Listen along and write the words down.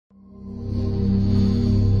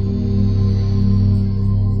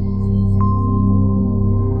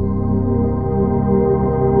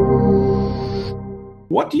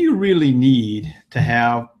what do you really need to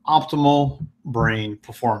have optimal brain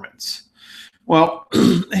performance? Well,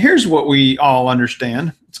 here's what we all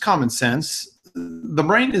understand. It's common sense. The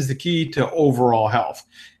brain is the key to overall health,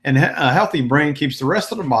 and a healthy brain keeps the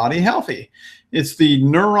rest of the body healthy. It's the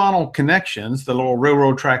neuronal connections, the little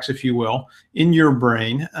railroad tracks, if you will, in your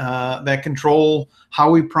brain that control how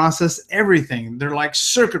we process everything. They're like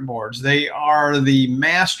circuit boards. They are the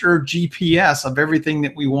master GPS of everything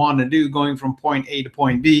that we want to do, going from point A to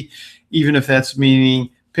point B, even if that's meaning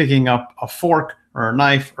picking up a fork or a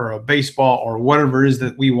knife or a baseball or whatever it is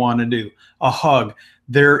that we want to do, a hug.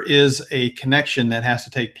 There is a connection that has to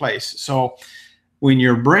take place. So when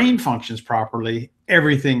your brain functions properly,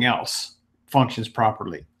 everything else functions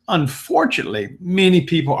properly. Unfortunately, many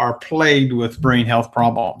people are plagued with brain health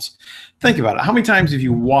problems. Think about it. How many times have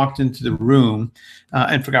you walked into the room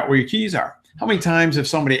and forgot where your keys are? How many times have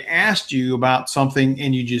somebody asked you about something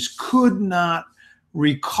and you just could not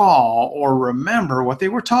recall or remember what they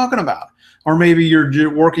were talking about? Or maybe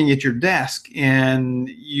you're working at your desk and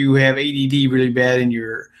you have ADD really bad and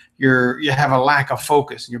you have a lack of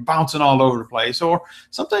focus and you're bouncing all over the place. Or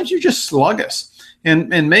sometimes you're just sluggish.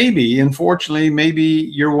 And maybe, unfortunately, maybe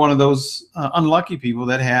you're one of those unlucky people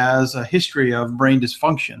that has a history of brain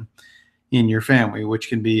dysfunction in your family, which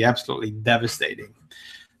can be absolutely devastating.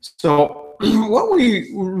 So what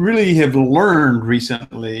we really have learned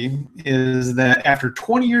recently is that after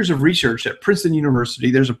 20 years of research at Princeton University,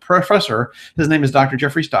 there's a professor, his name is Dr.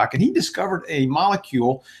 Jeffrey Stock, and he discovered a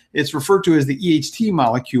molecule. It's referred to as the EHT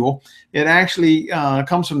molecule. It actually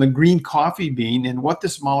comes from the green coffee bean, and what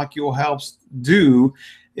this molecule helps do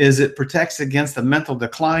is it protects against the mental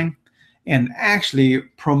decline and actually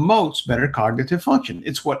promotes better cognitive function.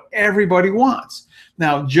 It's what everybody wants.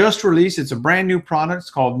 Now, just released, it's a brand new product.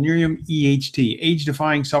 It's called Nerium EHT,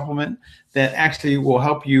 age-defying supplement that actually will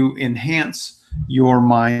help you enhance your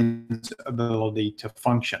mind's ability to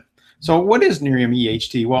function. So what is Nerium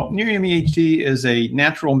EHT? Well, Nerium EHT is a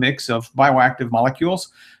natural mix of bioactive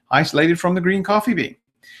molecules isolated from the green coffee bean.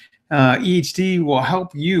 EHT will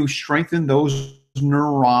help you strengthen those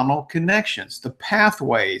neuronal connections, the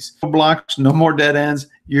pathways. No blocks, no more dead ends.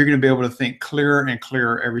 You're going to be able to think clearer and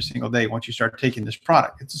clearer every single day once you start taking this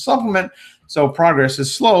product. It's a supplement, so progress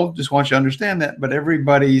is slow. Just want you to understand that, but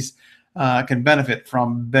everybody's can benefit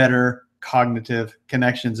from better cognitive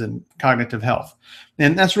connections and cognitive health.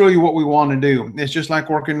 And that's really what we want to do. It's just like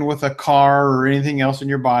working with a car or anything else in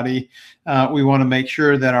your body. We want to make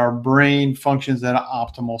sure that our brain functions at an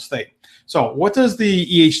optimal state. So what does the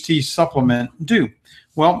EHT supplement do?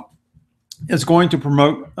 Well, it's going to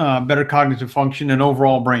promote better cognitive function and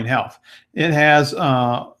overall brain health. It has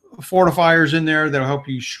fortifiers in there that will help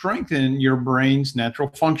you strengthen your brain's natural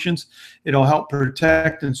functions. It'll help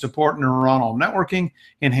protect and support neuronal networking,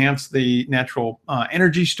 enhance the natural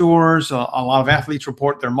energy stores. A lot of athletes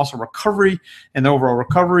report their muscle recovery, and the overall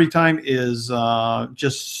recovery time is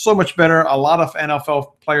just so much better. A lot of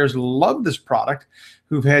NFL players love this product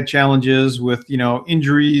who've had challenges with,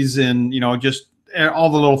 injuries and, just all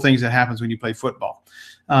the little things that happens when you play football.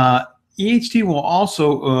 EHT will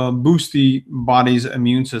also boost the body's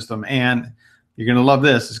immune system, and you're going to love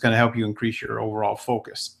this. It's going to help you increase your overall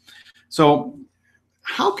focus. So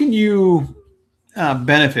how can you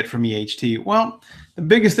benefit from EHT? Well, the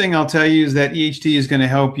biggest thing I'll tell you is that EHT is going to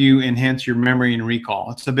help you enhance your memory and recall.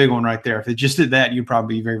 It's a big one right there. If it just did that, you'd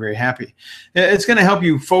probably be very, very happy. It's going to help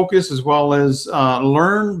you focus as well as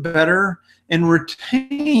learn better and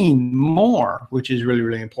retain more, which is really,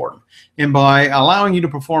 really important. And by allowing you to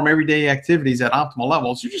perform everyday activities at optimal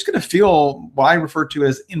levels, you're just going to feel what I refer to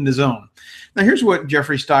as in the zone. Now, here's what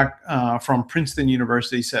Jeffrey Stock from Princeton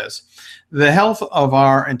University says. The health of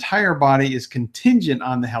our entire body is contingent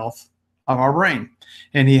on the health of our brain.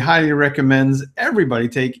 And he highly recommends everybody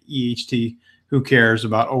take EHT who cares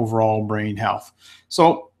about overall brain health.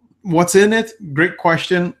 So what's in it? Great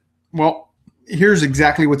question. Well, here's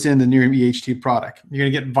exactly what's in the Nerium EHT product. You're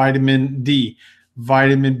going to get vitamin D,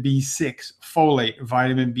 vitamin B6, folate,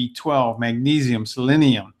 vitamin B12, magnesium,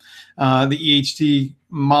 selenium, the EHT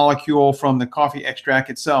molecule from the coffee extract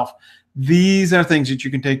itself. These are things that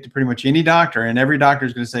you can take to pretty much any doctor, and every doctor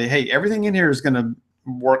is going to say, hey, everything in here is going to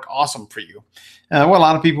work awesome for you. What a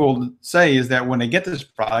lot of people say is that when they get this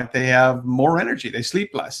product, they have more energy, they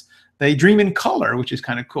sleep less, they dream in color, which is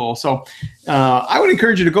kind of cool. So I would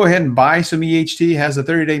encourage you to go ahead and buy some EHT. It has a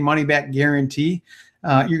 30-day money-back guarantee.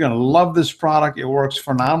 You're going to love this product. It works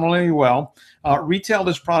phenomenally well. Retail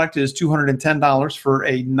this product is $210 for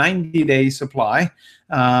a 90-day supply.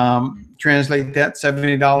 Translate that,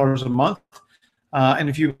 $70 a month. And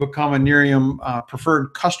if you become a Nerium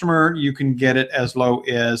preferred customer, you can get it as low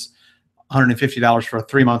as $150 for a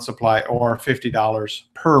 3-month supply, or $50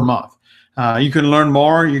 per month. You can learn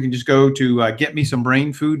more. You can just go to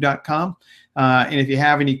getmesomebrainfood.com. And if you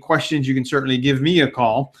have any questions, you can certainly give me a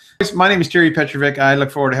call. My name is Terry Petrovic. I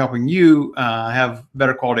look forward to helping you have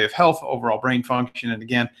better quality of health, overall brain function. And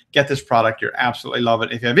again, get this product. You'll absolutely love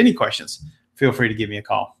it. If you have any questions, feel free to give me a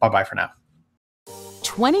call. Bye-bye for now.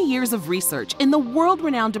 20 years of research in the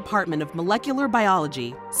world-renowned Department of Molecular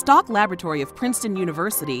Biology, Stock Laboratory of Princeton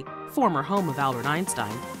University, former home of Albert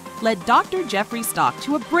Einstein, led Dr. Jeffrey Stock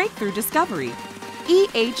to a breakthrough discovery.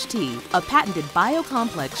 EHT, a patented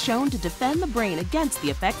biocomplex shown to defend the brain against the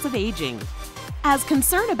effects of aging. As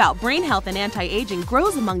concern about brain health and anti-aging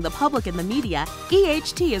grows among the public and the media,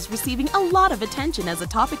 EHT is receiving a lot of attention as a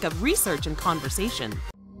topic of research and conversation.